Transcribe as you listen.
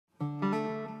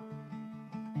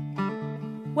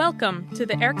Welcome to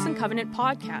the Erickson Covenant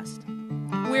podcast.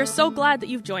 We are so glad that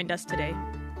you've joined us today.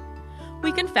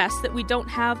 We confess that we don't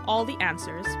have all the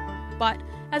answers, but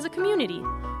as a community,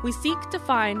 we seek to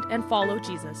find and follow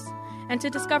Jesus and to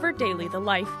discover daily the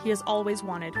life He has always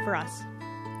wanted for us.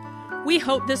 We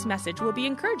hope this message will be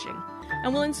encouraging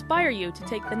and will inspire you to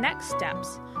take the next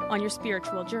steps on your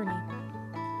spiritual journey.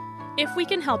 If we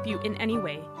can help you in any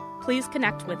way, please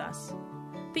connect with us.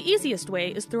 The easiest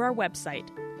way is through our website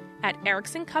at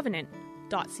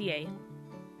ericksoncovenant.ca.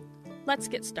 Let's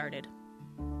get started.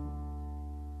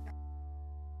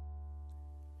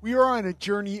 We are on a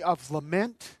journey of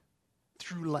lament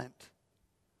through Lent,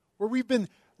 where we've been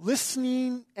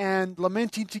listening and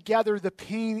lamenting together the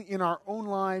pain in our own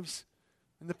lives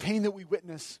and the pain that we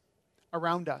witness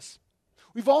around us.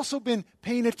 We've also been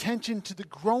paying attention to the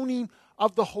groaning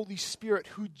of the Holy Spirit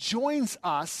who joins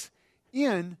us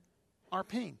in our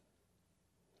pain.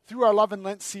 Through our Love and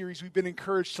Lent series, we've been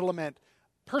encouraged to lament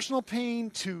personal pain,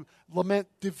 to lament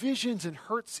divisions and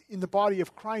hurts in the body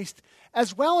of Christ,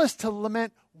 as well as to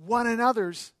lament one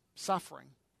another's suffering.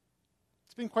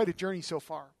 It's been quite a journey so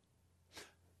far.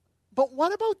 But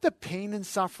what about the pain and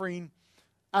suffering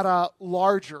at a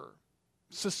larger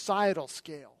societal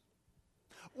scale?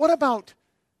 What about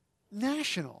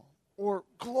national or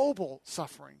global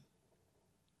suffering?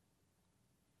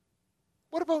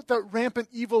 What about the rampant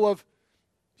evil of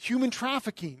human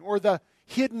trafficking, or the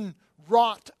hidden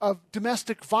rot of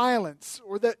domestic violence,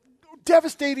 or the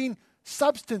devastating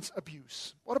substance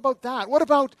abuse? What about that? What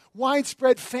about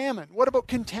widespread famine? What about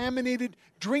contaminated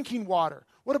drinking water?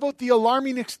 What about the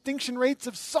alarming extinction rates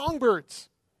of songbirds?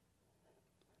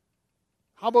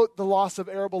 How about the loss of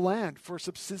arable land for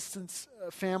subsistence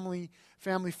family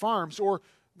farms, or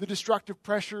the destructive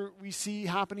pressure we see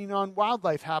happening on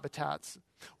wildlife habitats?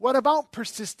 What about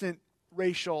persistent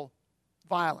racial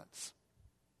violence?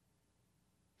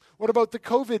 What about the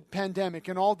COVID pandemic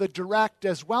and all the direct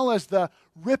as well as the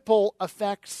ripple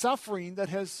effect suffering that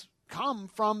has come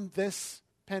from this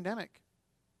pandemic?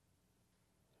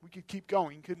 We could keep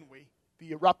going, couldn't we?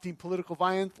 The erupting political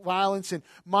violence in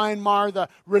Myanmar, the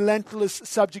relentless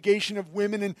subjugation of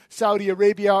women in Saudi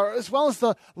Arabia, as well as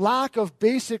the lack of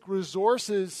basic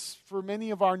resources for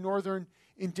many of our northern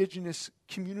indigenous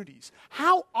communities.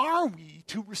 How are we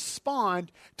to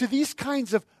respond to these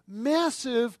kinds of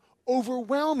massive,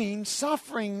 overwhelming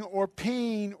suffering or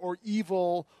pain or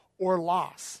evil or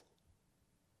loss?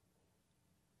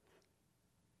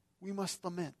 We must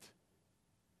lament.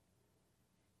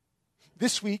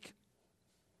 This week,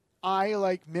 I,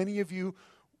 like many of you,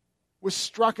 was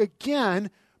struck again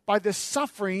by the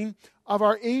suffering of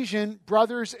our Asian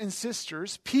brothers and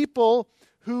sisters, people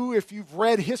who, if you've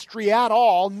read history at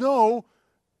all, know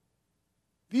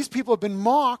these people have been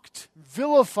mocked,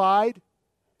 vilified,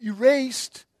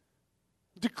 erased,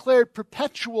 declared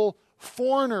perpetual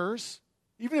foreigners,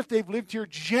 even if they've lived here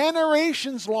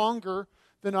generations longer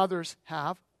than others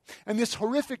have. And this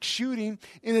horrific shooting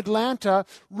in Atlanta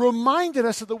reminded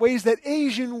us of the ways that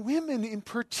Asian women in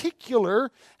particular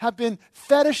have been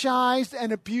fetishized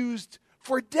and abused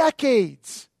for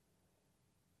decades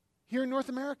here in North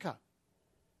America.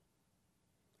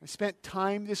 I spent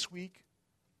time this week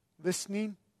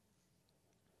listening,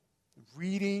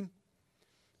 reading,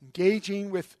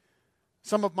 engaging with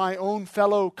some of my own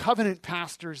fellow covenant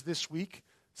pastors this week,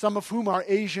 some of whom are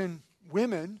Asian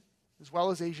women, as well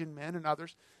as Asian men and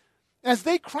others, as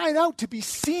they cried out to be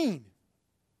seen,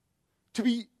 to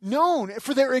be known,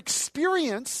 for their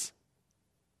experience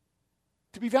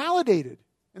to be validated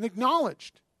and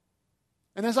acknowledged.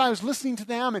 And as I was listening to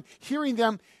them and hearing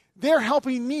them, they're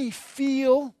helping me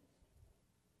feel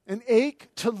and ache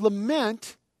to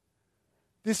lament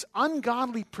this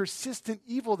ungodly, persistent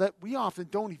evil that we often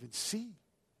don't even see.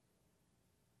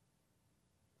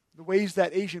 The ways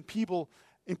that Asian people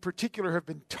in particular have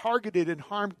been targeted and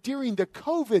harmed during the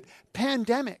COVID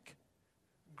pandemic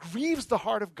grieves the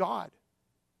heart of God.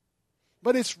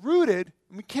 But it's rooted,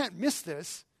 and we can't miss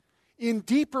this, in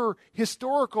deeper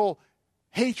historical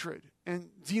hatred and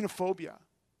xenophobia.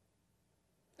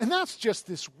 And that's just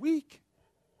this week.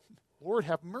 Lord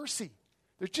have mercy.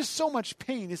 There's just so much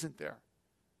pain, isn't there?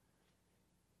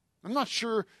 I'm not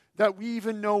sure that we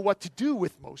even know what to do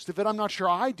with most of it. I'm not sure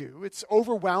I do. It's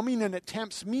overwhelming, and it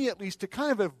tempts me at least to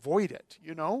kind of avoid it,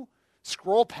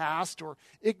 scroll past or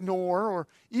ignore or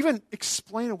even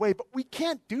explain away. But we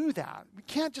can't do that. We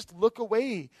can't just look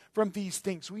away from these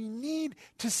things. We need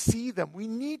to see them. We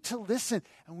need to listen,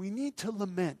 and we need to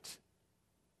lament.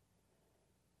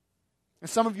 As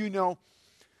some of you know,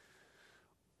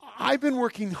 I've been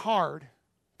working hard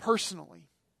personally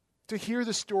to hear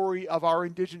the story of our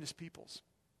indigenous peoples,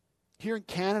 here in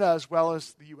Canada as well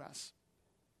as the U.S.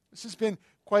 This has been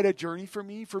quite a journey for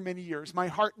me for many years. My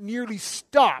heart nearly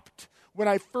stopped when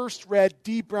I first read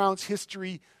D. Brown's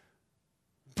history,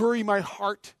 Bury My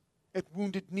Heart at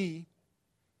Wounded Knee,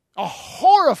 a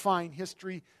horrifying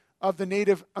history of the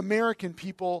Native American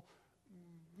people,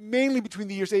 mainly between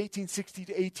the years 1860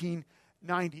 to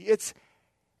 1890. It's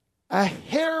a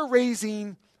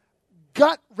hair-raising,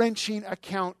 gut-wrenching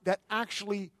account that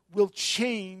actually will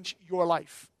change your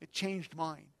life. It changed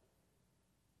mine.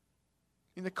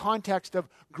 In the context of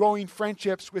growing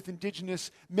friendships with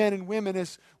Indigenous men and women,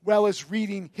 as well as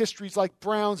reading histories like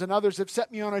Brown's and others, have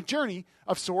set me on a journey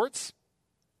of sorts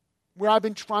where I've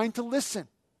been trying to listen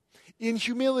in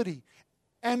humility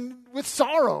and with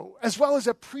sorrow, as well as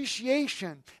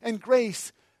appreciation and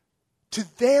grace to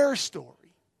their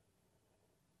story.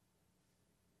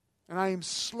 And I am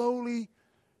slowly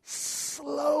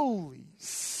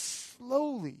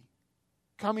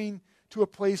coming to a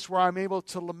place where I'm able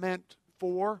to lament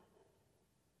for,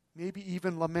 maybe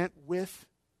even lament with,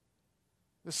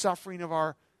 the suffering of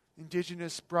our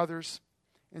Indigenous brothers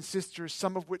and sisters,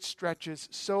 some of which stretches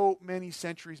so many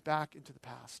centuries back into the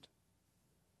past.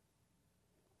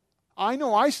 I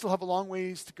know I still have a long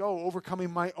ways to go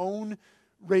overcoming my own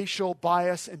racial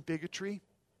bias and bigotry.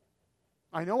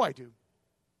 I know I do.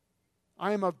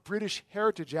 I am of British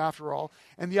heritage, after all,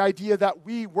 and the idea that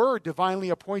we were divinely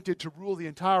appointed to rule the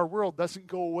entire world doesn't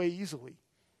go away easily.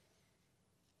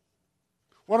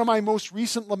 One of my most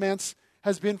recent laments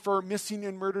has been for missing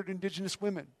and murdered Indigenous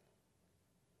women.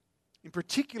 In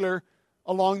particular,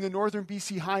 along the northern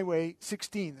BC Highway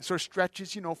 16. It sort of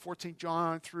stretches, Fort St.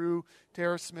 John through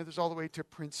Terrace Smithers all the way to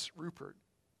Prince Rupert.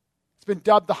 It's been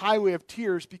dubbed the Highway of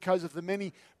Tears because of the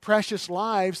many precious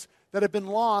lives that have been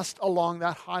lost along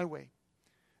that highway.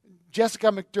 Jessica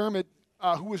McDermott,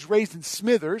 who was raised in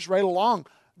Smithers, right along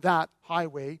that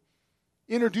highway,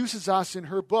 introduces us in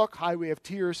her book, Highway of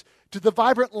Tears, to the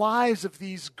vibrant lives of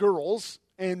these girls.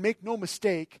 And make no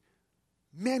mistake,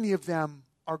 many of them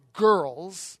are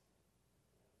girls,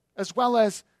 as well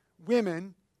as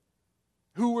women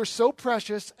who were so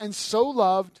precious and so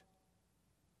loved,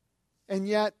 and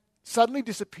yet suddenly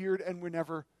disappeared and were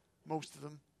never, most of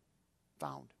them,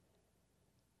 found.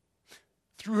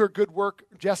 Through her good work,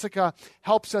 Jessica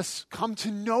helps us come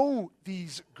to know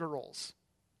these girls,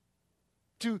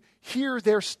 to hear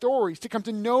their stories, to come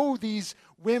to know these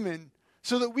women,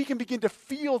 so that we can begin to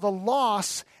feel the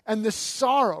loss and the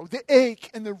sorrow, the ache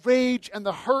and the rage and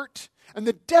the hurt and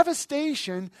the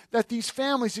devastation that these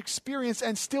families experience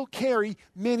and still carry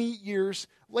many years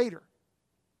later.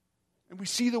 And we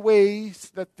see the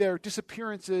ways that their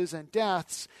disappearances and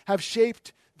deaths have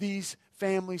shaped these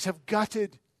families, have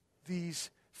gutted these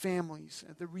families,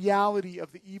 and the reality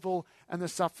of the evil and the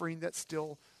suffering that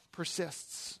still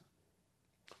persists.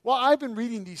 Well, I've been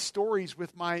reading these stories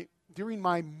during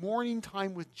my morning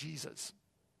time with Jesus.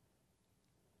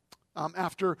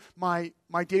 After my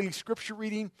daily scripture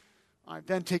reading, I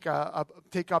then take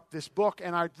up this book,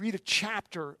 and I'd read a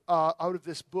chapter out of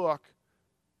this book,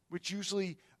 which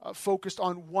usually focused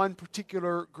on one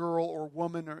particular girl or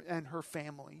woman and her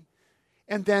family.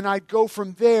 And then I'd go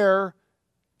from there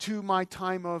to my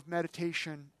time of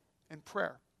meditation and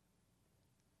prayer.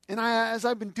 And as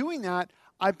I've been doing that,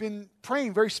 I've been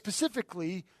praying very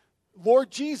specifically,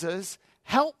 Lord Jesus,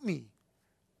 help me.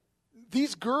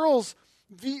 These girls,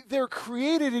 they're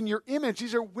created in your image.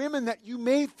 These are women that you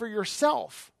made for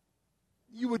yourself.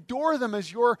 You adore them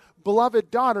as your beloved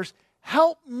daughters.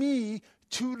 Help me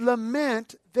to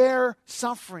lament their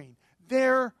suffering,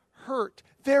 their hurt,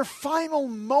 their final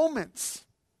moments,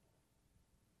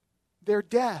 their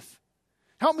death.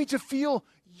 Help me to feel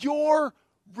your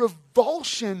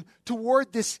revulsion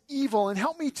toward this evil, and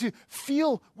help me to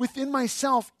feel within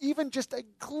myself even just a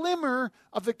glimmer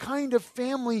of the kind of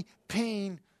family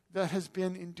pain that has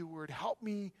been endured. Help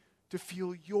me to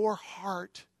feel your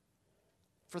heart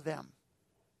for them.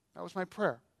 That was my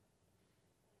prayer.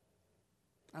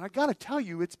 And I got to tell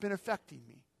you, it's been affecting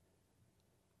me.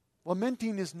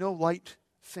 Lamenting is no light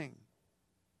thing.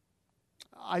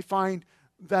 I find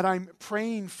that I'm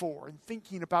praying for and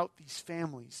thinking about these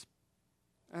families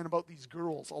and about these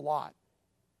girls a lot.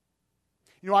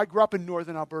 I grew up in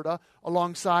northern Alberta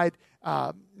alongside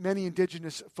many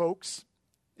Indigenous folks,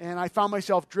 and I found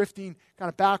myself drifting kind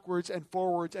of backwards and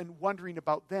forwards and wondering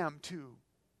about them too.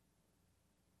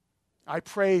 I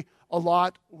pray a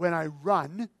lot when I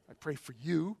run. I pray for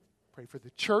you, pray for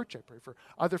the church, I pray for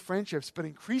other friendships, but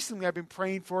increasingly I've been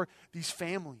praying for these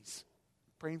families,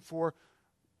 praying for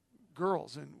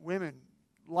girls and women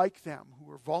like them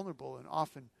who are vulnerable and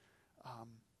often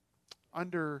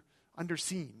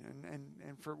underseen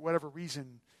and for whatever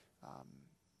reason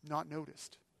not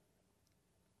noticed.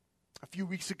 A few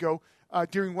weeks ago,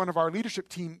 during one of our leadership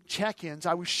team check-ins,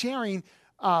 I was sharing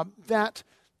that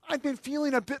I'd been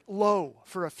feeling a bit low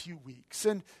for a few weeks.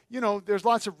 And, there's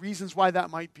lots of reasons why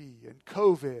that might be. And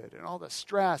COVID and all the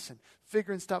stress and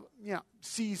figuring stuff,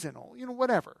 seasonal,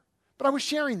 whatever. But I was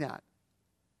sharing that.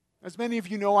 As many of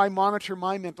you know, I monitor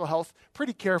my mental health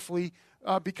pretty carefully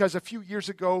because a few years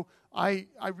ago, I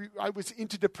was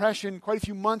into depression quite a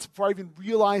few months before I even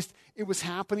realized it was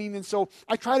happening. And so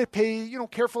I try to pay,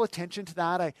 careful attention to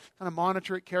that. I kind of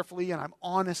monitor it carefully, and I'm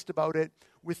honest about it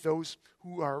with those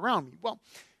who are around me. Well,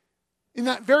 in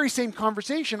that very same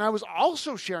conversation, I was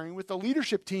also sharing with the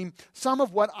leadership team some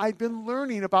of what I'd been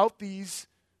learning about these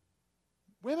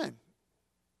women,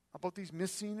 about these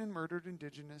missing and murdered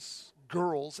Indigenous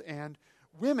girls and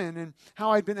women, and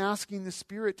how I'd been asking the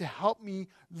Spirit to help me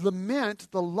lament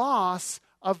the loss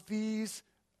of these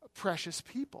precious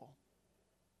people.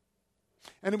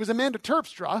 And it was Amanda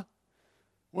Terpstra,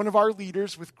 one of our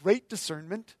leaders with great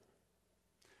discernment,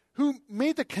 who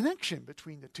made the connection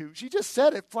between the two. She just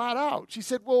said it flat out. She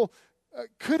said, well,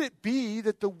 could it be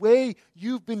that the way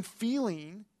you've been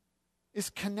feeling is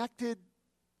connected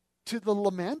to the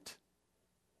lament?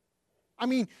 I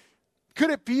mean, could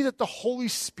it be that the Holy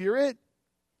Spirit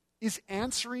is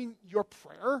answering your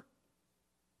prayer?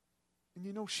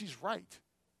 And she's right.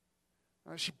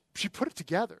 She put it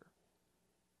together.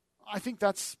 I think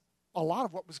that's a lot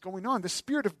of what was going on. The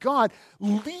Spirit of God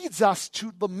leads us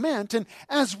to lament, and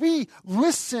as we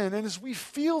listen and as we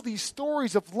feel these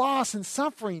stories of loss and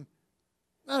suffering,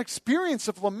 that experience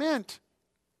of lament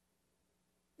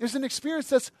is an experience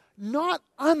that's not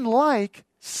unlike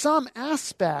some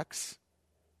aspects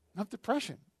of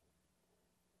depression.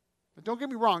 But don't get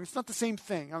me wrong, it's not the same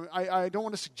thing. I don't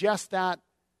want to suggest that.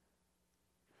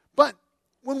 But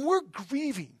when we're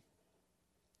grieving,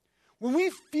 when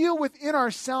we feel within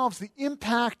ourselves the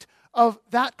impact of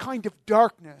that kind of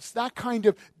darkness, that kind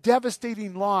of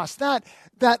devastating loss, that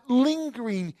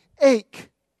lingering ache,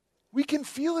 we can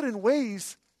feel it in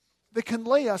ways that can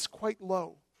lay us quite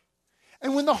low.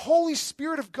 And when the Holy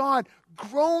Spirit of God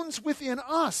groans within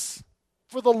us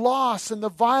for the loss and the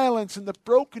violence and the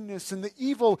brokenness and the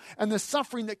evil and the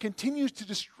suffering that continues to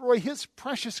destroy His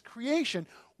precious creation,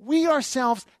 we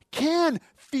ourselves can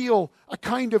feel a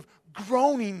kind of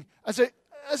groaning as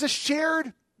a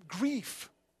shared grief,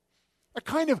 a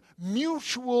kind of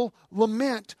mutual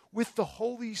lament with the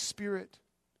Holy Spirit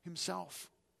Himself.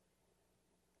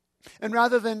 And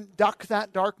rather than duck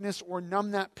that darkness or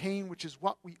numb that pain, which is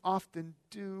what we often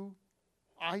do,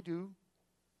 I do,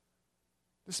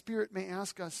 the Spirit may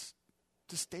ask us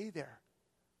to stay there,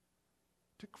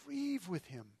 to grieve with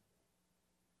Him,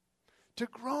 to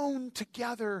groan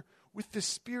together with the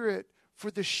Spirit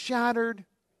for the shattered,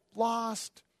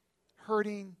 lost,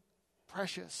 hurting,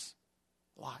 precious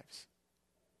lives.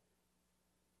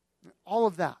 All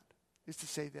of that is to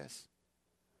say this: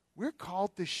 we're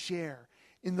called to share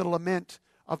in the lament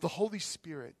of the Holy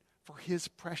Spirit for His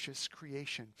precious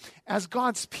creation. As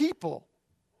God's people,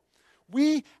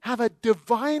 we have a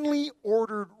divinely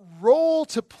ordered role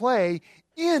to play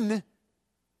in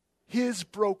His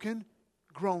broken,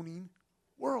 groaning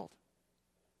world.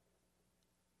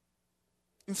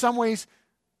 In some ways,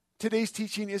 today's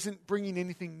teaching isn't bringing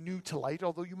anything new to light,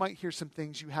 although you might hear some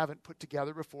things you haven't put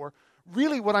together before.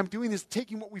 Really, what I'm doing is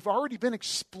taking what we've already been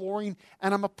exploring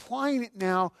and I'm applying it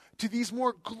now to these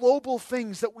more global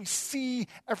things that we see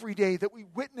every day, that we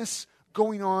witness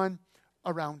going on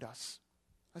around us.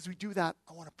 As we do that,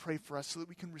 I want to pray for us so that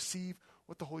we can receive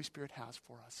what the Holy Spirit has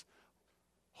for us.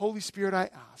 Holy Spirit, I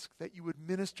ask that you would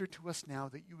minister to us now,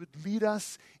 that you would lead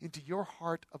us into your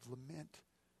heart of lament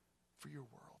for your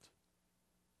world.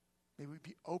 May we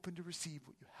be open to receive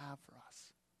what you have for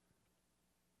us.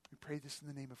 We pray this in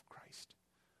the name of Christ.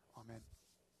 Amen.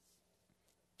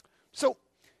 So,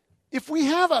 if we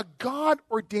have a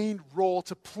God-ordained role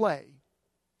to play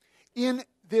in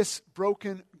this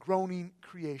broken, groaning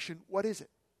creation, what is it?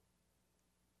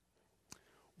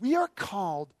 We are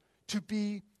called to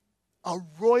be a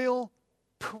royal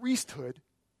priesthood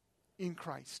in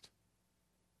Christ.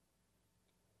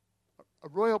 A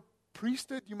royal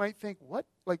priesthood, you might think, what?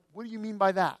 Like, what do you mean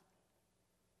by that?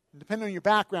 And depending on your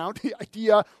background, the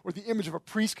idea or the image of a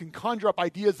priest can conjure up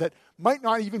ideas that might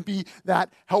not even be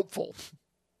that helpful.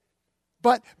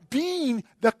 But being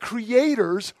the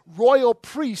Creator's royal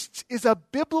priests is a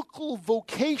biblical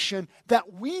vocation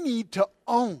that we need to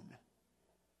own.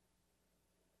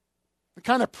 The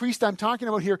kind of priest I'm talking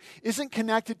about here isn't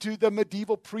connected to the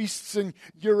medieval priests in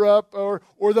Europe or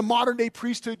the modern day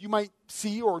priesthood you might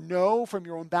see or know from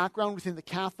your own background within the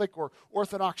Catholic or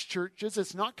Orthodox churches.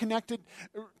 It's not connected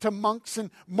to monks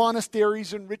and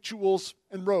monasteries and rituals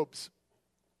and robes.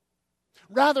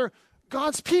 Rather,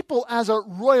 God's people as a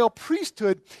royal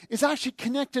priesthood is actually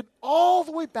connected all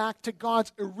the way back to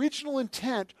God's original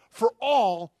intent for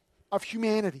all of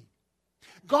humanity.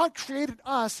 God created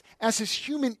us as his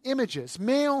human images,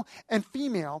 male and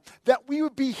female, that we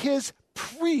would be his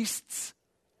priests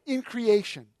in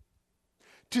creation.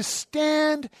 To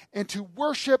stand and to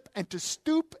worship and to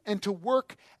stoop and to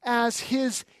work as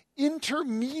his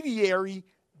intermediary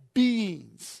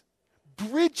beings,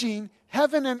 bridging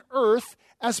heaven and earth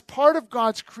as part of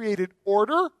God's created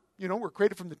order. We're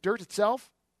created from the dirt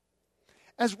itself,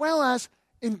 as well as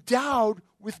endowed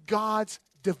with God's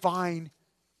divine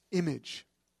image.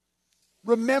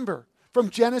 Remember,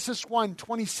 from Genesis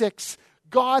 1:26,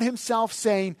 God himself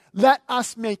saying, "Let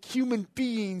us make human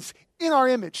beings in our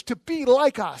image, to be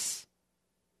like us.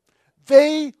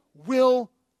 They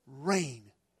will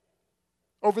reign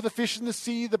over the fish in the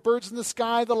sea, the birds in the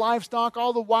sky, the livestock,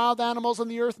 all the wild animals on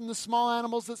the earth, and the small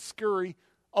animals that scurry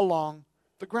along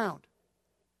the ground."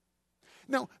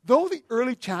 Now, though the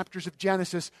early chapters of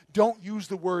Genesis don't use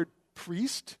the word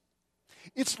priest,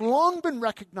 it's long been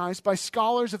recognized by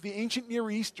scholars of the ancient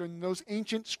Near East and those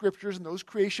ancient scriptures and those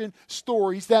creation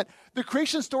stories that the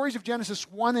creation stories of Genesis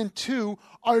 1 and 2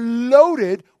 are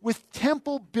loaded with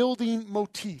temple building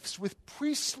motifs, with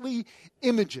priestly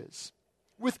images,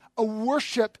 with a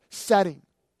worship setting,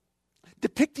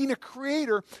 depicting a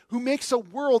creator who makes a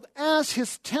world as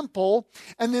his temple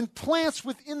and then plants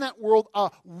within that world a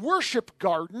worship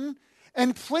garden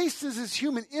and places his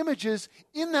human images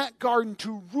in that garden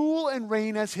to rule and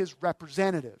reign as his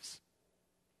representatives.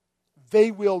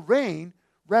 They will reign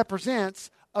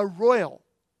represents a royal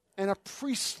and a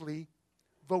priestly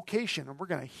vocation, and we're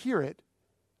going to hear it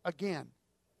again.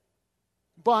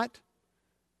 But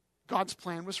God's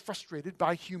plan was frustrated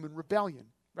by human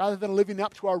rebellion. Rather than living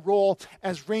up to our role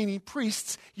as reigning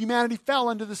priests, humanity fell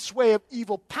under the sway of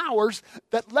evil powers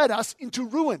that led us into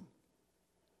ruin.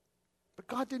 But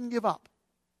God didn't give up.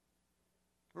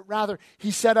 But rather,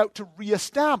 he set out to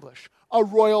reestablish a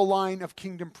royal line of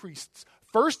kingdom priests.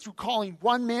 First, through calling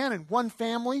one man and one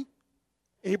family,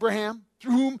 Abraham,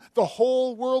 through whom the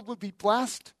whole world would be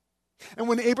blessed. And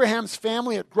when Abraham's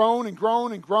family had grown and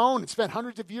grown and grown and spent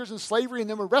hundreds of years in slavery and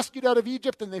then were rescued out of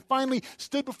Egypt and they finally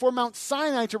stood before Mount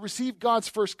Sinai to receive God's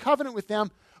first covenant with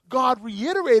them, God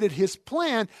reiterated his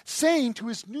plan, saying to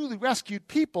his newly rescued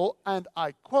people, and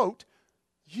I quote,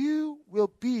 "You will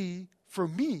be for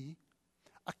me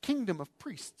a kingdom of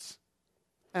priests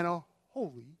and a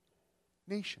holy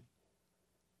nation."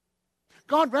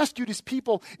 God rescued his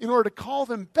people in order to call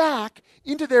them back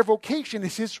into their vocation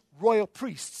as his royal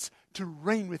priests to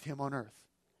reign with him on earth.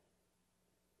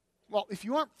 Well, if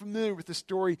you aren't familiar with the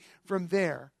story from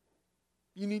there,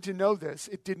 you need to know this.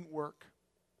 It didn't work.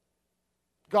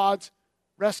 God's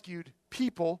rescued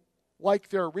people, like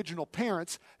their original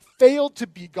parents, failed to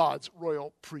be God's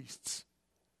royal priests.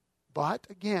 But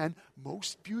again,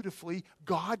 most beautifully,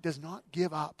 God does not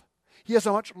give up. He has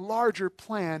a much larger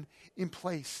plan in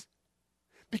place.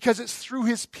 Because it's through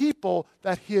his people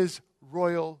that his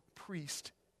royal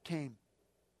priest came.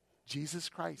 Jesus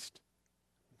Christ,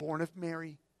 born of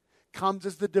Mary, comes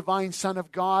as the divine Son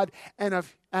of God and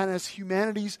as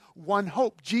humanity's one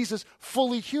hope. Jesus,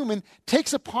 fully human,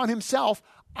 takes upon himself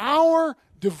our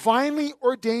divinely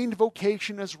ordained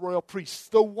vocation as royal priests.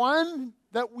 The one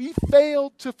that we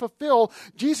failed to fulfill,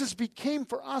 Jesus became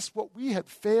for us what we had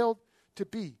failed to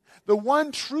be. The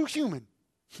one true human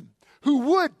who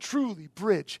would truly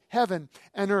bridge heaven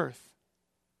and earth,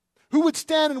 who would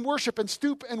stand and worship and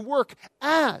stoop and work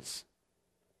as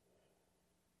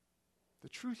the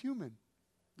true human,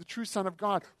 the true Son of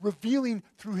God, revealing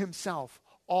through himself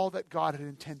all that God had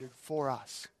intended for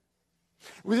us.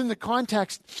 Within the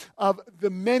context of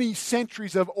the many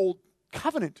centuries of Old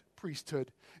Covenant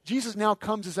priesthood, Jesus now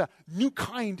comes as a new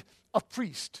kind of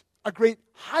priest, a great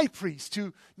high priest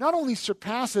who not only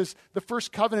surpasses the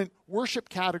first covenant worship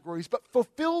categories, but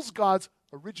fulfills God's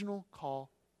original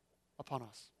call upon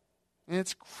us. And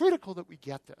it's critical that we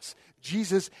get this.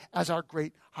 Jesus as our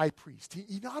great high priest.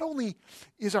 He not only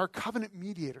is our covenant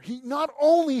mediator, he not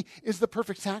only is the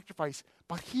perfect sacrifice,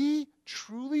 but he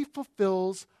truly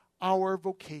fulfills our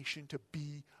vocation to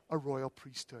be a royal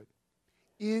priesthood.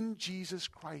 In Jesus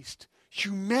Christ,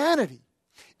 humanity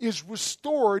is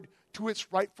restored to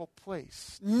its rightful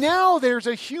place. Now there's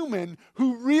a human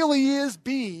who really is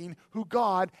being who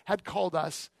God had called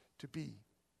us to be.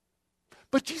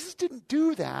 But Jesus didn't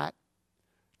do that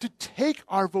to take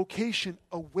our vocation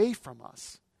away from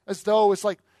us, as though it's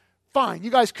like, fine, you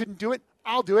guys couldn't do it,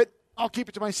 I'll do it, I'll keep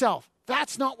it to myself.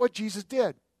 That's not what Jesus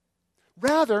did.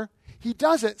 Rather, he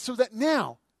does it so that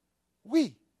now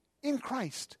we, in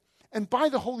Christ, and by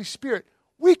the Holy Spirit,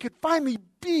 we could finally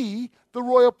be the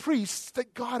royal priests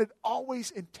that God had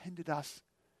always intended us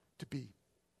to be.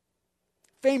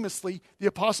 Famously, the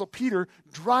Apostle Peter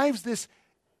drives this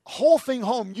whole thing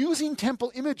home using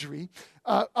temple imagery,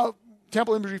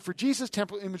 temple imagery for Jesus,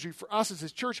 temple imagery for us as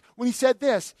his church, when he said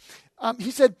this. He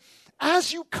said,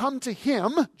 as you come to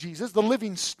him, Jesus, the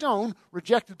living stone,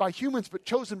 rejected by humans but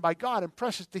chosen by God and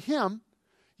precious to him,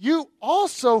 you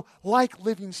also, like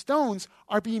living stones,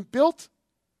 are being built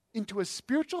into a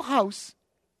spiritual house,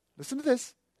 listen to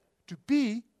this, to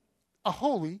be a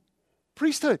holy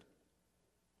priesthood,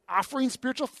 offering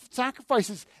spiritual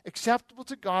sacrifices acceptable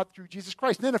to God through Jesus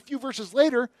Christ. And then a few verses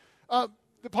later, the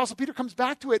Apostle Peter comes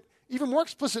back to it even more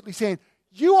explicitly, saying,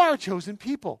 you are a chosen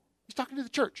people. He's talking to the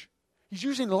church. He's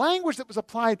using the language that was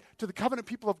applied to the covenant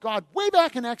people of God way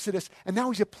back in Exodus, and now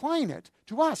he's applying it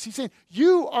to us. He's saying,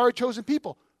 you are a chosen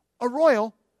people, a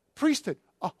royal priesthood,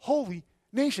 a holy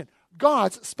nation,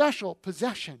 God's special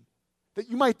possession, that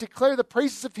you might declare the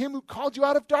praises of him who called you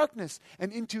out of darkness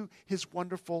and into his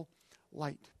wonderful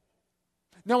light.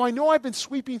 Now, I know I've been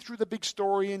sweeping through the big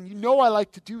story, and you know I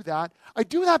like to do that. I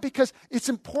do that because it's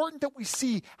important that we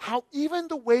see how even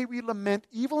the way we lament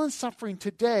evil and suffering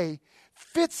today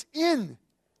fits in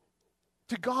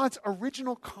to God's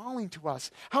original calling to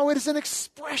us, how it is an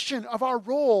expression of our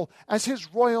role as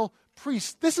his royal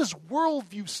priests. This is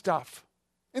worldview stuff,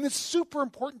 and it's super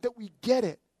important that we get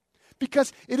it,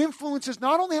 because it influences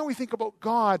not only how we think about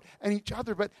God and each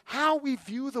other, but how we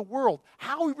view the world,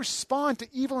 how we respond to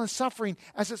evil and suffering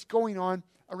as it's going on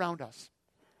around us.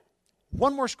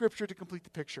 One more scripture to complete the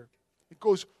picture. It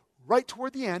goes right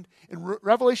toward the end. In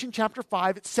Revelation chapter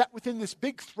 5, it's set within this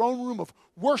big throne room of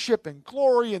worship and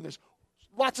glory, and there's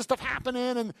lots of stuff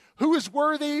happening, and who is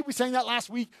worthy? We sang that last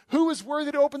week. Who is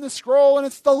worthy to open the scroll? And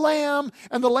it's the Lamb,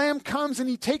 and the Lamb comes and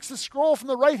he takes the scroll from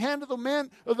the right hand of the man,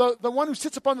 the one who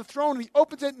sits upon the throne, and he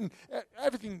opens it, and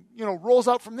everything, rolls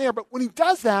out from there. But when he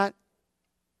does that,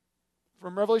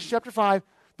 from Revelation chapter 5,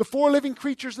 the 4 living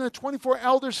creatures and the 24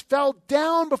 elders fell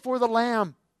down before the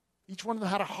Lamb. Each one of them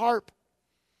had a harp,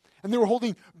 and they were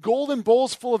holding golden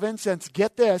bowls full of incense.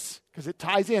 Get this, because it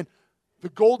ties in. The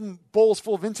golden bowls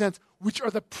full of incense, which are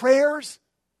the prayers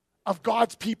of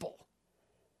God's people.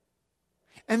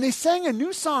 And they sang a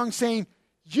new song saying,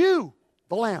 you,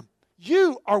 the Lamb,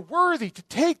 you are worthy to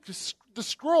take the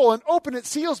scroll and open its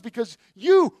seals, because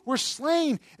you were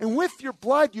slain, and with your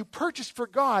blood you purchased for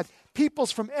God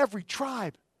peoples from every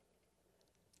tribe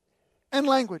and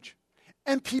language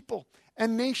and people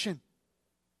and nation.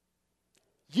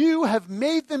 You have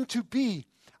made them to be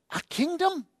a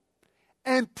kingdom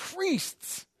and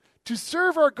priests to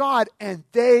serve our God, and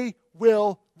they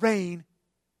will reign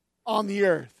on the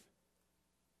earth.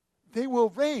 They will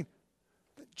reign.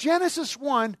 Genesis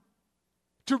 1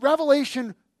 to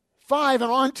Revelation 5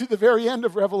 and on to the very end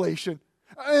of Revelation.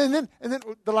 And then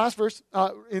the last verse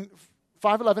in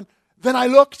 5:11, then I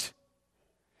looked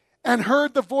and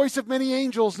heard the voice of many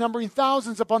angels, numbering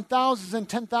thousands upon thousands and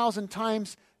 10,000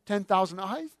 times 10,000.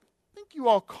 I think you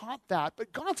all caught that,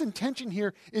 but God's intention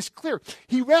here is clear.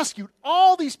 He rescued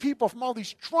all these people from all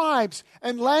these tribes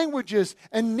and languages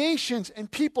and nations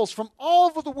and peoples from all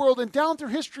over the world and down through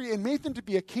history, and made them to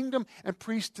be a kingdom and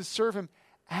priests to serve him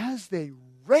as they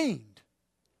reigned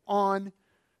on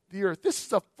the earth. This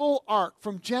is a full arc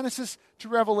from Genesis to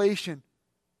Revelation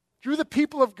through the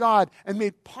people of God, and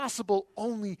made possible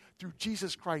only through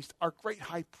Jesus Christ, our great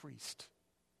high priest.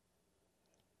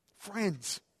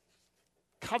 Friends,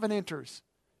 covenanters,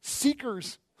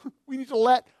 seekers, we need to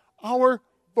let our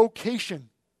vocation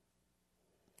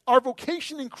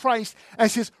in Christ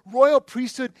as his royal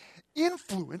priesthood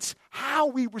influence how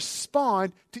we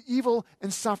respond to evil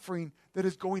and suffering that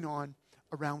is going on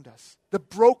around us. The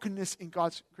brokenness in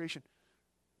God's creation.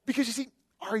 Because you see,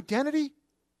 our identity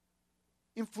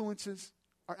influences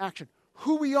our action.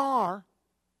 Who we are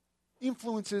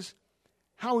influences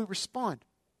how we respond.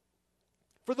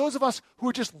 For those of us who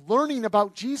are just learning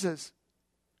about Jesus,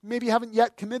 maybe haven't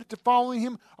yet committed to following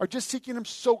him, are just seeking him,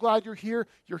 so glad you're here.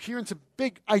 You're hearing some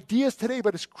big ideas today,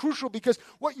 but it's crucial, because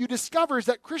what you discover is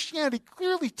that Christianity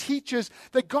clearly teaches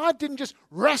that God didn't just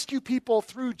rescue people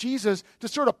through Jesus to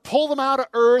sort of pull them out of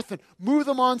earth and move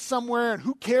them on somewhere, and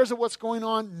who cares of what's going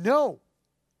on? No.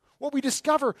 What we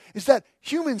discover is that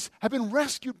humans have been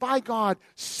rescued by God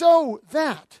so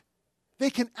that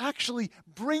they can actually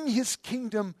bring his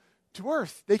kingdom to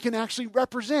earth. They can actually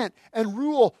represent and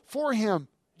rule for him.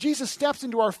 Jesus steps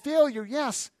into our failure,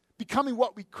 yes, becoming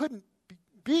what we couldn't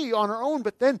be on our own,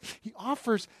 but then he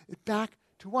offers it back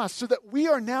to us so that we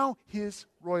are now his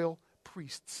royal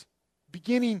priests,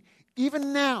 beginning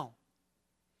even now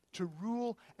to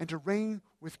rule and to reign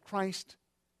with Christ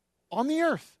on the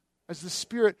earth as the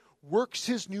Spirit works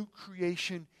his new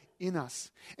creation in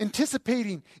us,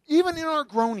 anticipating, even in our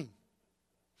groaning,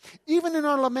 even in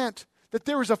our lament, that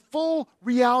there is a full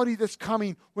reality that's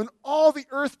coming when all the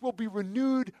earth will be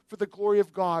renewed for the glory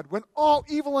of God, when all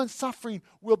evil and suffering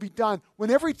will be done, when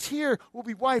every tear will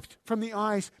be wiped from the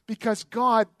eyes, because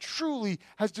God truly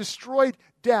has destroyed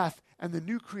death and the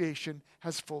new creation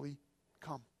has fully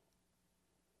come.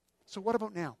 So what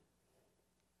about now?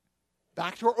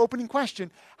 Back to our opening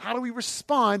question, how do we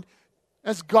respond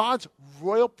as God's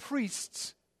royal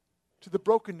priests to the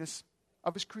brokenness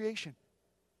of his creation?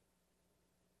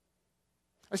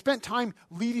 I spent time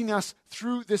leading us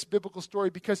through this biblical story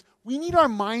because we need our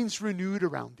minds renewed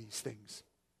around these things.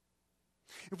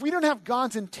 If we don't have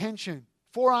God's intention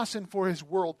for us and for his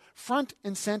world front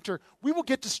and center, we will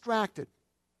get distracted.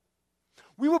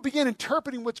 We will begin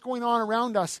interpreting what's going on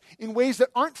around us in ways that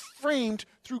aren't framed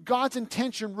through God's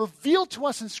intention, revealed to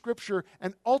us in Scripture,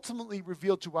 and ultimately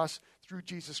revealed to us through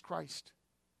Jesus Christ.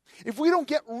 If we don't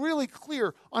get really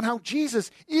clear on how Jesus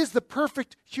is the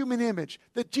perfect human image,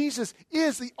 that Jesus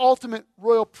is the ultimate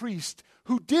royal priest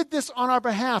who did this on our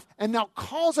behalf and now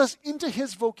calls us into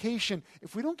his vocation,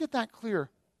 if we don't get that clear,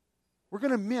 we're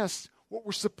going to miss what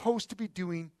we're supposed to be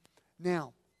doing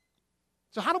now.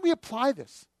 So how do we apply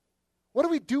this? What do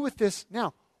we do with this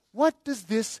now? What does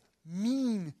this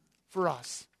mean for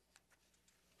us?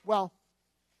 Well,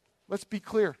 let's be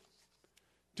clear.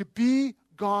 To be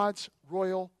God's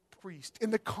royal priest in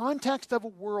the context of a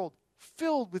world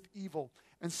filled with evil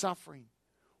and suffering,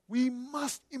 we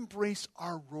must embrace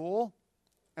our role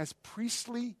as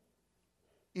priestly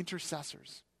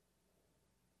intercessors.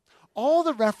 All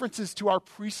the references to our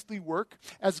priestly work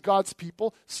as God's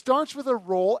people starts with a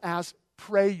role as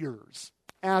prayers,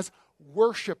 as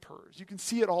worshipers. You can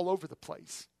see it all over the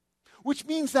place. Which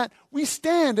means that we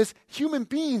stand as human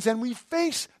beings and we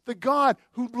face the God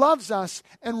who loves us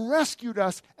and rescued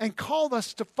us and called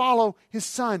us to follow his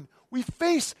Son. We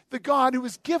face the God who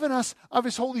has given us of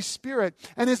his Holy Spirit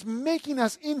and is making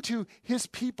us into his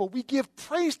people. We give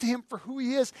praise to him for who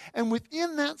he is, and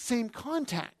within that same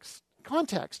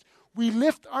context, we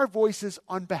lift our voices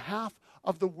on behalf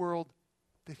of the world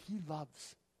that he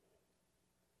loves.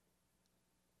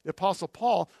 The Apostle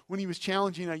Paul, when he was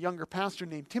challenging a younger pastor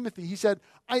named Timothy, he said,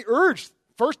 I urge,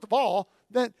 first of all,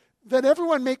 that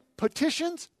everyone make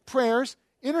petitions, prayers,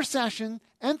 intercession,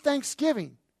 and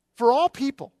thanksgiving for all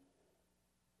people,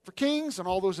 for kings and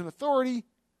all those in authority,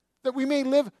 that we may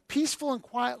live peaceful and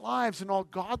quiet lives in all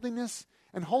godliness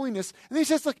and holiness. And he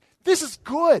says, look, this is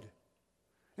good.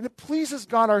 And it pleases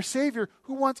God our Savior,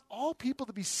 who wants all people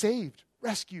to be saved,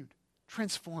 rescued,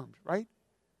 transformed, right?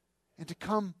 And to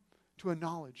come to a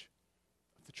knowledge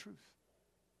of the truth.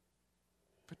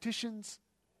 Petitions,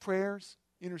 prayers,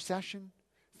 intercession,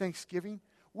 thanksgiving.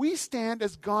 We stand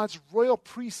as God's royal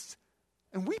priests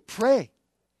and we pray.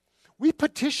 We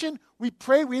petition, we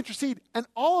pray, we intercede. And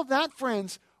all of that,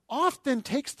 friends, often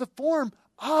takes the form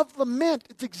of lament.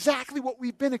 It's exactly what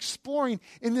we've been exploring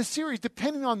in this series,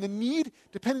 depending on the need,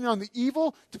 depending on the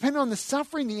evil, depending on the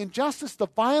suffering, the injustice, the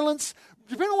violence,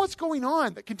 depending on what's going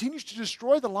on that continues to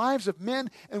destroy the lives of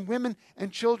men and women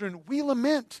and children. We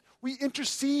lament, we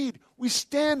intercede, we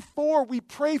stand for, we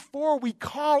pray for, we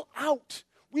call out,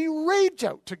 we rage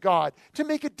out to God to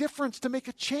make a difference, to make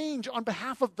a change on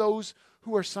behalf of those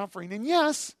who are suffering. And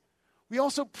yes, we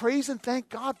also praise and thank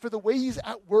God for the way he's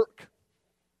at work.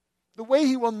 The way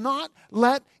he will not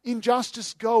let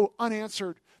injustice go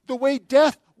unanswered. The way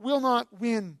death will not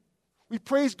win. We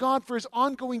praise God for his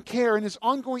ongoing care and his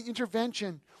ongoing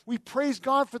intervention. We praise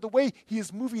God for the way he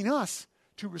is moving us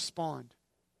to respond.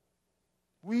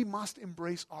 We must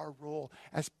embrace our role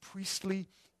as priestly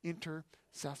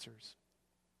intercessors.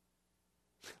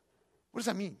 What does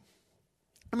that mean?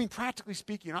 I mean, practically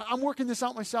speaking, I'm working this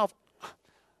out myself.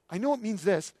 I know it means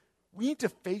this. We need to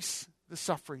face the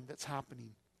suffering that's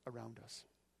happening around us.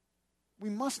 We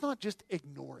must not just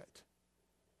ignore it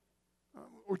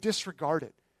or disregard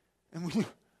it.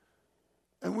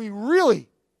 And we really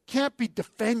can't be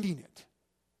defending it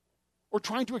or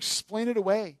trying to explain it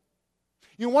away.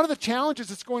 You know, one of the challenges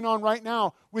that's going on right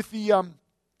now with the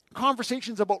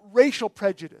conversations about racial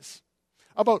prejudice,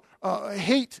 about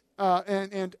hate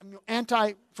and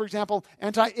for example,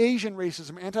 anti-Asian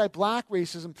racism, anti-black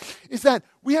racism, is that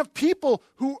we have people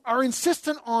who are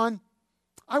insistent on,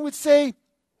 I would say,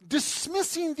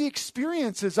 dismissing the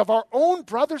experiences of our own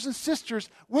brothers and sisters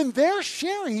when they're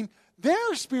sharing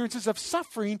their experiences of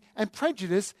suffering and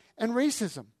prejudice and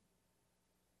racism.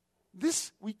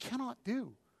 This we cannot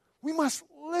do. We must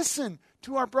listen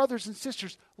to our brothers and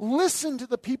sisters. Listen to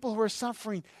the people who are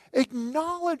suffering.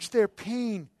 Acknowledge their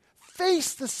pain.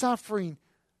 Face the suffering.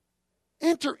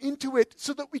 Enter into it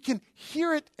so that we can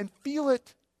hear it and feel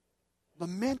it.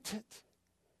 Lament it.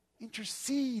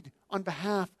 Intercede on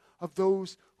behalf of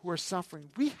those who are suffering.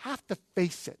 We have to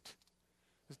face it,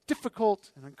 as difficult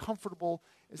and uncomfortable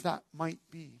as that might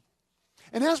be.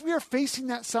 And as we are facing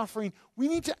that suffering, we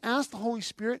need to ask the Holy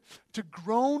Spirit to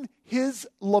groan his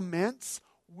laments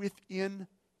within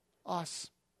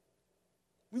us.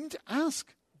 We need to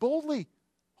ask boldly,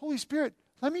 Holy Spirit,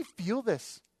 let me feel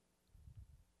this.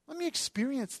 Let me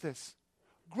experience this.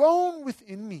 Groan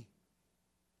within me.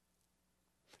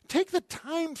 Take the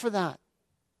time for that.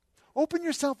 Open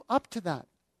yourself up to that.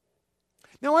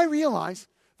 Now, I realize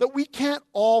that we can't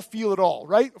all feel it all,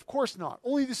 right? Of course not.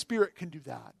 Only the Spirit can do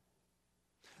that.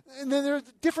 And then there are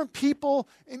different people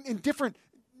in different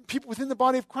people within the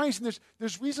body of Christ, and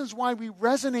there's reasons why we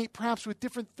resonate perhaps with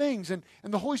different things. And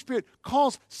the Holy Spirit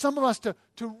calls some of us to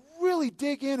really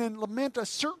dig in and lament a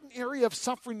certain area of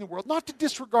suffering in the world. Not to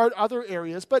disregard other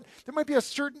areas, but there might be a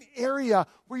certain area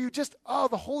where you just,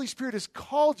 the Holy Spirit has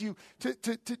called you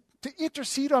to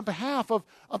intercede on behalf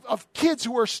of kids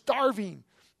who are starving,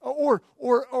 or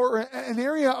an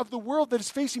area of the world that is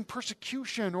facing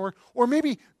persecution, or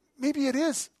maybe it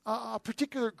is a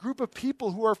particular group of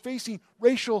people who are facing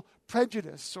racial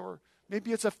prejudice, or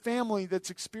maybe it's a family that's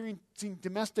experiencing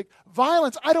domestic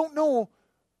violence. I don't know.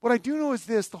 What I do know is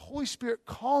this: the Holy Spirit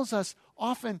calls us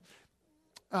often,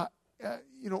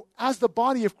 as the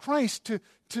body of Christ,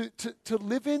 to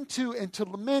live into and to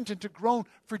lament and to groan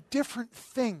for different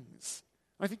things.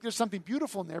 I think there's something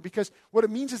beautiful in there, because what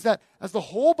it means is that as the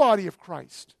whole body of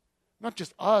Christ, not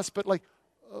just us, but like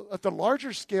at the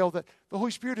larger scale, that the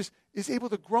Holy Spirit is able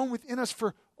to groan within us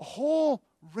for a whole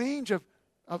range of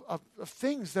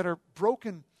things that are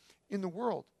broken in the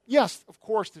world. Yes, of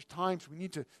course, there's times we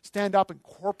need to stand up and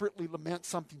corporately lament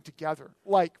something together.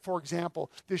 Like, for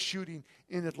example, this shooting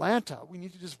in Atlanta. We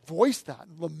need to just voice that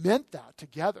and lament that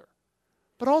together.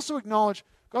 But also acknowledge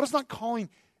God is not calling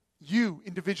you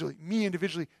individually, me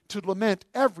individually, to lament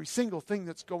every single thing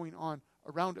that's going on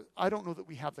around it. I don't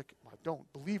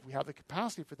believe we have the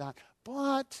capacity for that.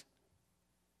 But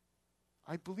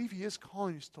I believe he is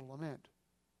calling us to lament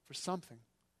for something,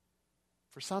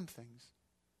 for some things.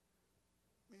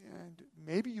 And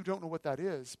maybe you don't know what that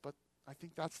is, but I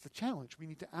think that's the challenge. We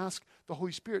need to ask the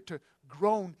Holy Spirit to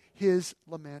groan his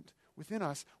lament within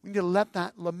us. We need to let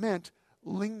that lament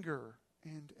linger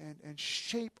and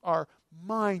shape our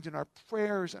mind and our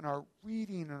prayers and our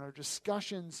reading and our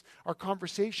discussions, our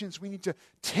conversations. We need to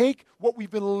take what we've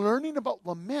been learning about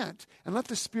lament and let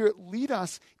the Spirit lead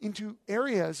us into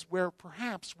areas where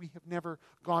perhaps we have never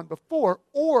gone before,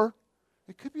 or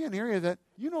it could be an area that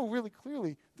you know really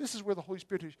clearly, this is where the Holy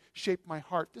Spirit has shaped my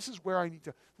heart. This is where I need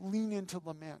to lean into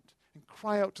lament and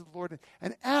cry out to the Lord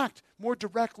and act more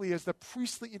directly as the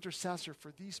priestly intercessor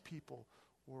for these people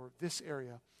or this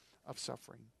area of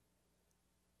suffering.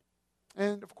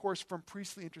 And of course, from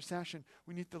priestly intercession,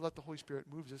 we need to let the Holy Spirit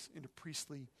move us into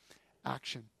priestly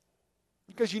action.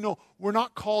 Because we're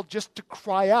not called just to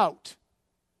cry out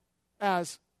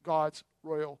as God's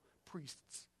royal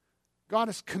priests. God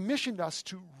has commissioned us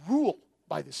to rule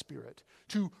by the Spirit,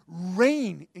 to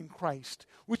reign in Christ,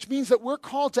 which means that we're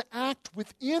called to act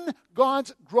within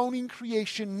God's groaning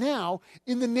creation now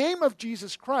in the name of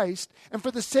Jesus Christ and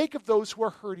for the sake of those who are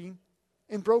hurting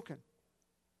and broken.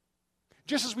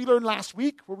 Just as we learned last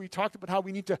week, where we talked about how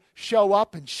we need to show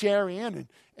up and share in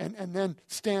and then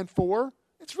stand for,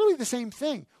 it's really the same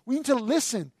thing. We need to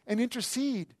listen and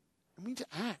intercede, and we need to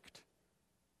act.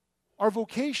 Our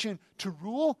vocation to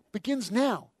rule begins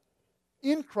now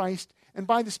in Christ and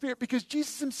by the Spirit, because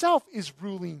Jesus himself is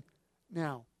ruling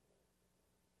now.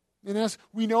 And as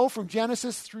we know from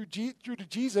Genesis through to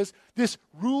Jesus, this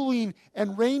ruling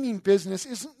and reigning business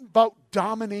isn't about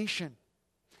domination.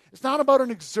 It's not about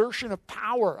an exertion of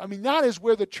power. I mean, that is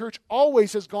where the church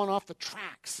always has gone off the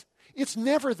tracks. It's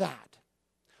never that.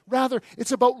 Rather,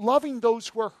 it's about loving those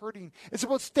who are hurting. It's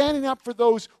about standing up for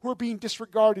those who are being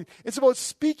disregarded. It's about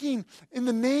speaking in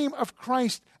the name of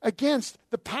Christ against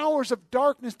the powers of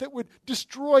darkness that would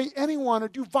destroy anyone or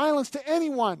do violence to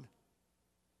anyone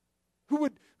who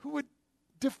would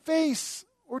deface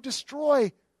or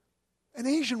destroy an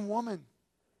Asian woman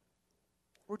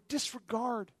or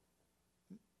disregard,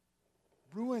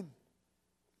 ruin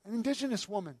an indigenous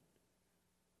woman.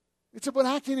 It's about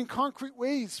acting in concrete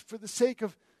ways for the sake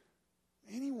of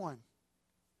anyone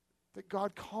that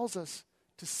God calls us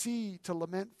to see, to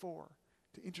lament for,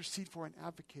 to intercede for, and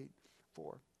advocate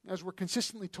for. As we're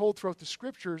consistently told throughout the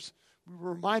Scriptures, we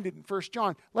were reminded in 1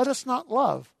 John, let us not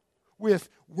love with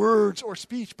words or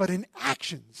speech, but in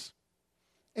actions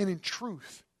and in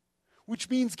truth, which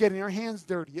means getting our hands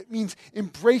dirty. It means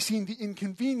embracing the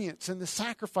inconvenience and the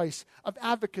sacrifice of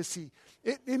advocacy.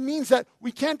 It means that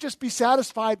we can't just be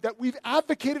satisfied that we've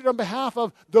advocated on behalf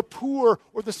of the poor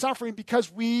or the suffering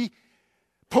because we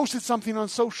posted something on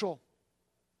social,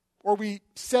 or we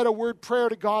said a word prayer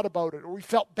to God about it, or we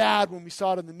felt bad when we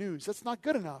saw it in the news. That's not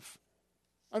good enough.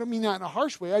 I don't mean that in a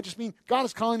harsh way. I just mean God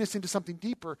is calling us into something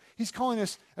deeper. He's calling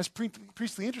us as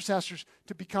priestly intercessors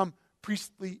to become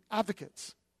priestly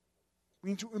advocates. We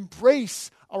need to embrace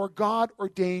our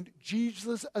God-ordained,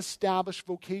 Jesus-established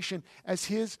vocation as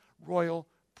his royal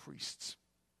priests.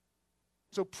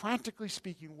 So practically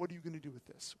speaking, what are you going to do with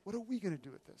this? What are we going to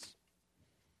do with this?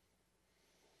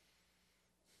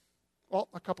 Well,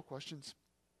 a couple questions,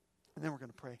 and then we're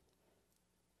going to pray.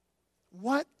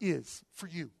 What is, for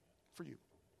you,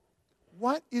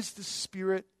 what is the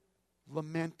Spirit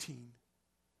lamenting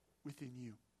within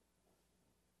you?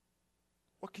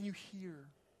 What can you hear?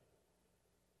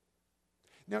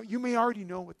 Now, you may already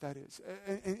know what that is,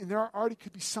 and there already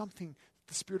could be something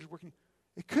the Spirit is working.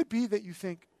 It could be that you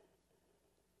think,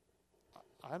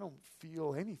 I don't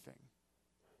feel anything.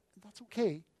 And that's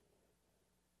okay,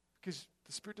 because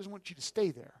the Spirit doesn't want you to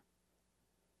stay there.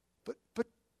 But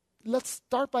let's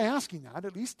start by asking that,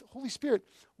 at least, Holy Spirit,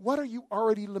 what are you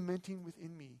already lamenting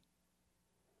within me?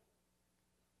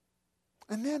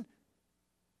 And then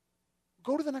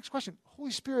go to the next question.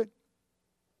 Holy Spirit,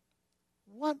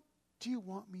 what do you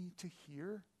want me to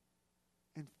hear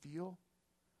and feel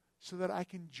so that I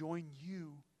can join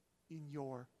you in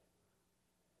your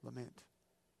lament?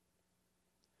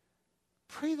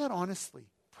 Pray that honestly.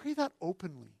 Pray that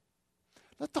openly.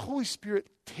 Let the Holy Spirit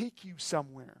take you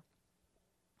somewhere.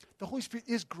 The Holy Spirit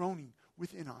is groaning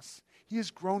within us. He is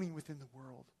groaning within the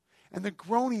world. And the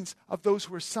groanings of those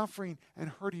who are suffering and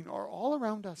hurting are all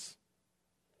around us.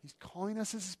 He's calling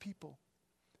us as his people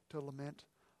to lament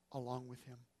along with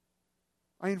him.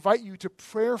 I invite you to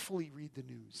prayerfully read the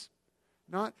news,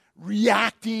 not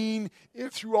reacting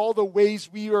through all the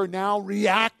ways we are now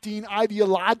reacting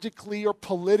ideologically or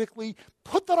politically.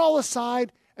 Put that all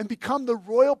aside and become the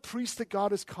royal priest that God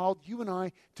has called you and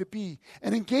I to be.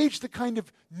 And engage the kind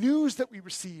of news that we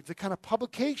receive, the kind of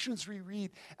publications we read,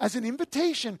 as an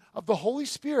invitation of the Holy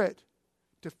Spirit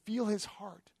to feel his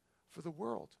heart for the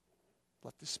world.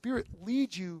 Let the Spirit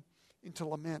lead you into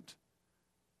lament,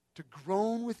 to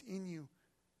groan within you,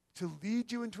 to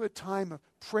lead you into a time of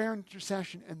prayer and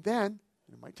intercession, and then,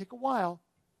 and it might take a while,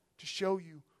 to show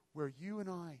you where you and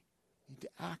I need to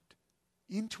act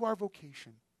into our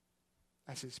vocation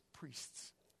as his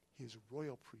priests, his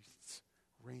royal priests,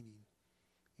 reigning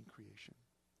in creation.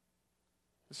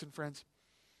 Listen, friends,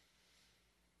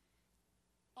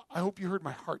 I hope you heard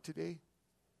my heart today.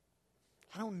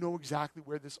 I don't know exactly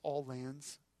where this all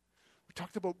lands. We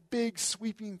talked about big,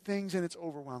 sweeping things, and it's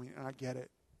overwhelming, and I get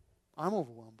it. I'm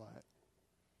overwhelmed by it.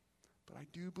 But I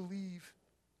do believe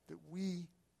that we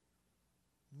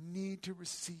need to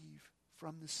receive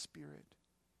from the Spirit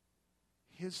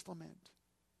his lament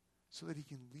so that he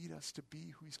can lead us to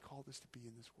be who he's called us to be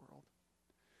in this world.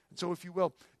 And so if you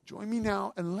will, join me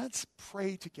now and let's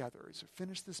pray together as we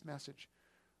finish this message.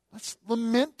 Let's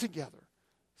lament together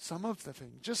some of the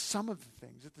things, just some of the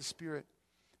things that the Spirit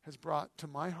has brought to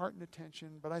my heart and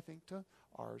attention, but I think to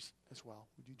ours as well.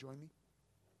 Would you join me?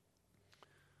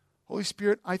 Holy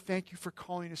Spirit, I thank you for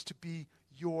calling us to be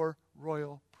your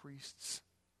royal priests.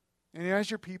 And as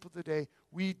your people today,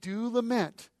 we do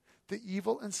lament the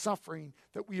evil and suffering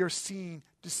that we are seeing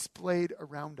displayed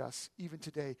around us even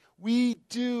today. We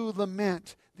do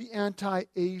lament the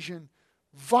anti-Asian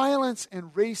violence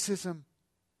and racism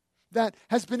that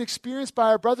has been experienced by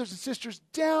our brothers and sisters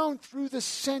down through the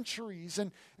centuries.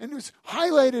 And it was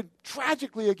highlighted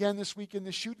tragically again this week in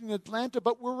the shooting in Atlanta,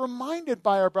 but we're reminded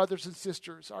by our brothers and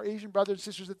sisters, our Asian brothers and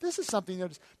sisters, that this is something that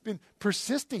has been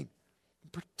persisting. In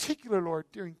particular, Lord,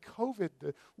 during COVID,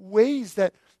 the ways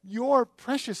that your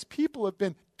precious people have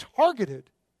been targeted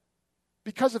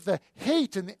because of the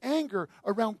hate and the anger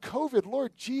around COVID.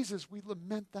 Lord Jesus, we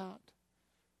lament that.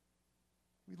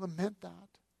 We lament that.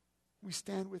 We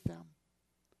stand with them.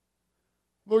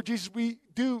 Lord Jesus, we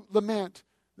do lament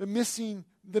the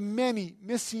many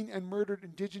missing and murdered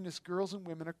Indigenous girls and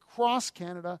women across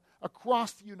Canada,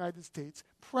 across the United States,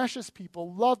 precious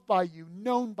people loved by you,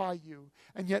 known by you,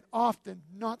 and yet often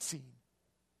not seen,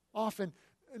 often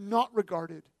not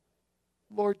regarded.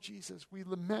 Lord Jesus, we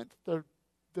lament the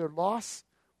their loss.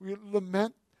 We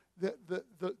lament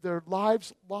their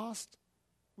lives lost.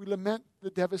 We lament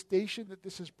the devastation that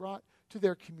this has brought to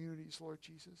their communities, Lord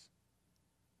Jesus.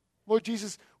 Lord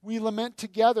Jesus, we lament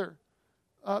together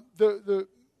the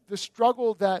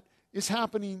struggle that is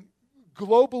happening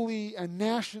globally and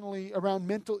nationally around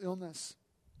mental illness,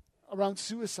 around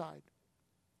suicide.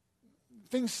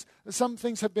 Some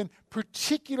things have been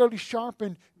particularly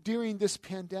sharpened during this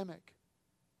pandemic.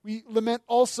 We lament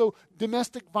also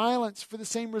domestic violence for the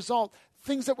same result.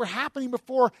 Things that were happening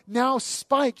before now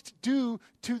spiked due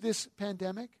to this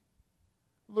pandemic.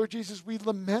 Lord Jesus, we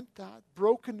lament that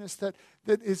brokenness that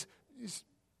is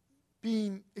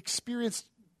being experienced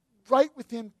right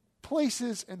within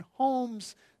places and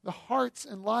homes, the hearts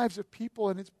and lives of people,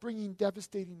 and it's bringing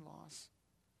devastating loss.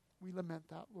 We lament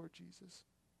that, Lord Jesus.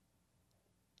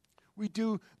 We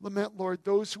do lament, Lord,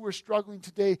 those who are struggling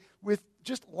today with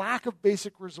just lack of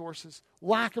basic resources,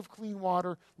 lack of clean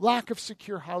water, lack of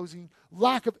secure housing,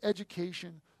 lack of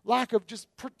education, lack of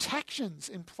just protections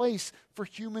in place for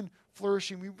human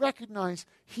flourishing. We recognize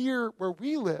here where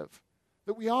we live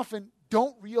that we often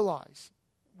don't realize,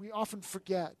 we often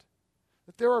forget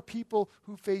that there are people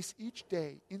who face each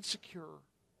day insecure,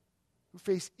 who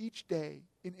face each day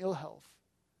in ill health,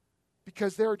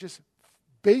 because there are just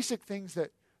basic things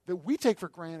that we take for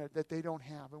granted that they don't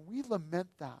have. And we lament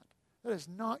that. That is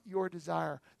not your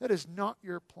desire. That is not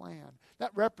your plan.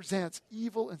 That represents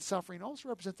evil and suffering. It also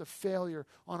represents a failure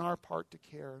on our part to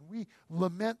care. And we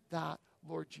lament that,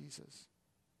 Lord Jesus.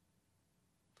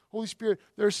 Holy Spirit,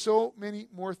 there are so many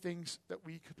more things that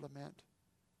we could lament.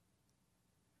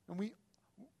 And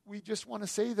we just want to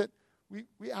say that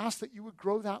we ask that you would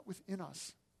grow that within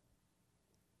us.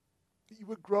 That you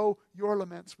would grow your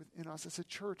laments within us as a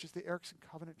church, as the Erickson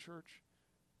Covenant Church.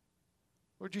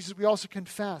 Lord Jesus, we also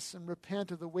confess and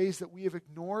repent of the ways that we have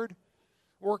ignored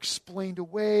or explained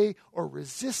away or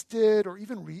resisted or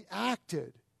even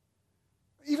reacted.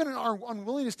 Even in our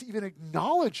unwillingness to even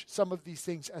acknowledge some of these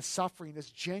things as suffering, as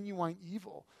genuine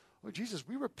evil. Lord Jesus,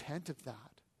 we repent of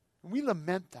that. And we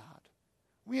lament that.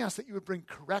 We ask that you would bring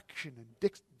correction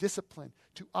and discipline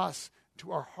to us,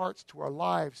 to our hearts, to our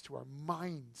lives, to our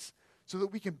minds, so that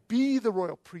we can be the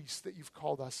royal priests that you've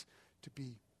called us to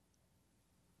be.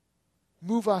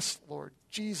 Move us, Lord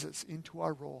Jesus, into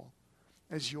our role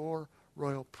as your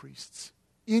royal priests.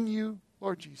 In you,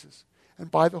 Lord Jesus,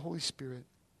 and by the Holy Spirit.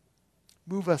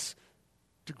 Move us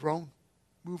to groan.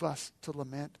 Move us to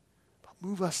lament. But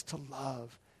move us to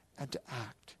love and to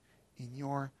act. In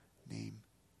your name,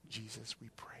 Jesus, we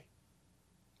pray.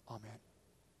 Amen.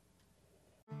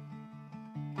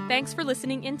 Thanks for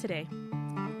listening in today.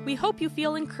 We hope you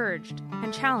feel encouraged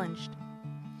and challenged.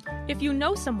 If you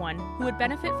know someone who would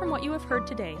benefit from what you have heard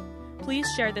today, please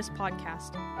share this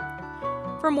podcast.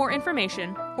 For more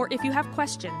information, or if you have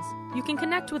questions, you can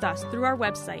connect with us through our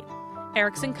website,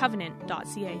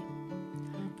 ericksoncovenant.ca.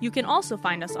 You can also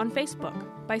find us on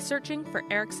Facebook by searching for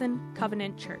Erickson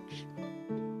Covenant Church.